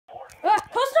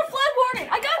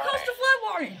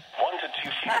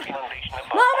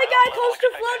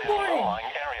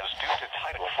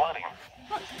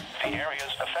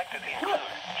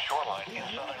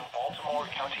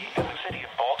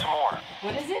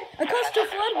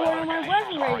flood warning on my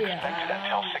weather radio.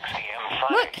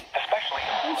 Look,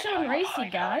 I'm showing racy,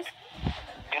 guys.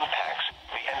 Impacts.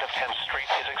 The end of 10th Street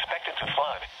is expected to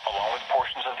flood, along with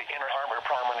portions of the Inner Harbor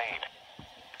Promenade.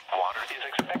 Water is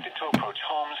expected to approach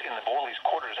homes in the Borley's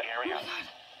Quarters area.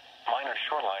 Minor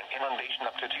shoreline inundation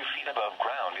up to 2 feet above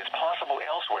ground is possible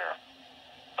elsewhere.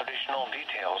 Additional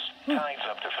details, tides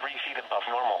up to 3 feet above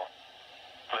normal.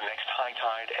 The next high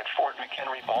tide at Fort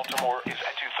McHenry, Baltimore is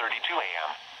at 2:32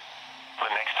 a.m.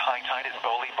 The next high tide at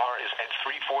Bowley Bar is at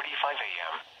 3:45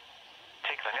 a.m.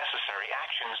 Take the necessary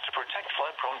actions to protect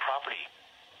flood-prone property.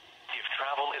 If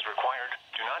travel is required,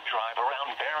 do not drive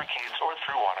around barricades or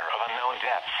through water of unknown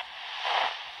depth.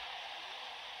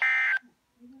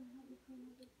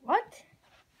 What?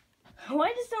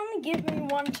 Why does it only give me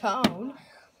one tone?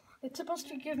 It's supposed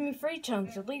to give me 3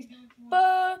 tones at least.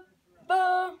 Ba,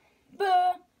 ba,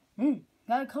 ba.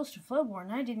 Got a coastal flood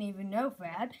warning. I didn't even know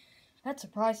that. That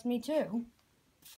surprised me too.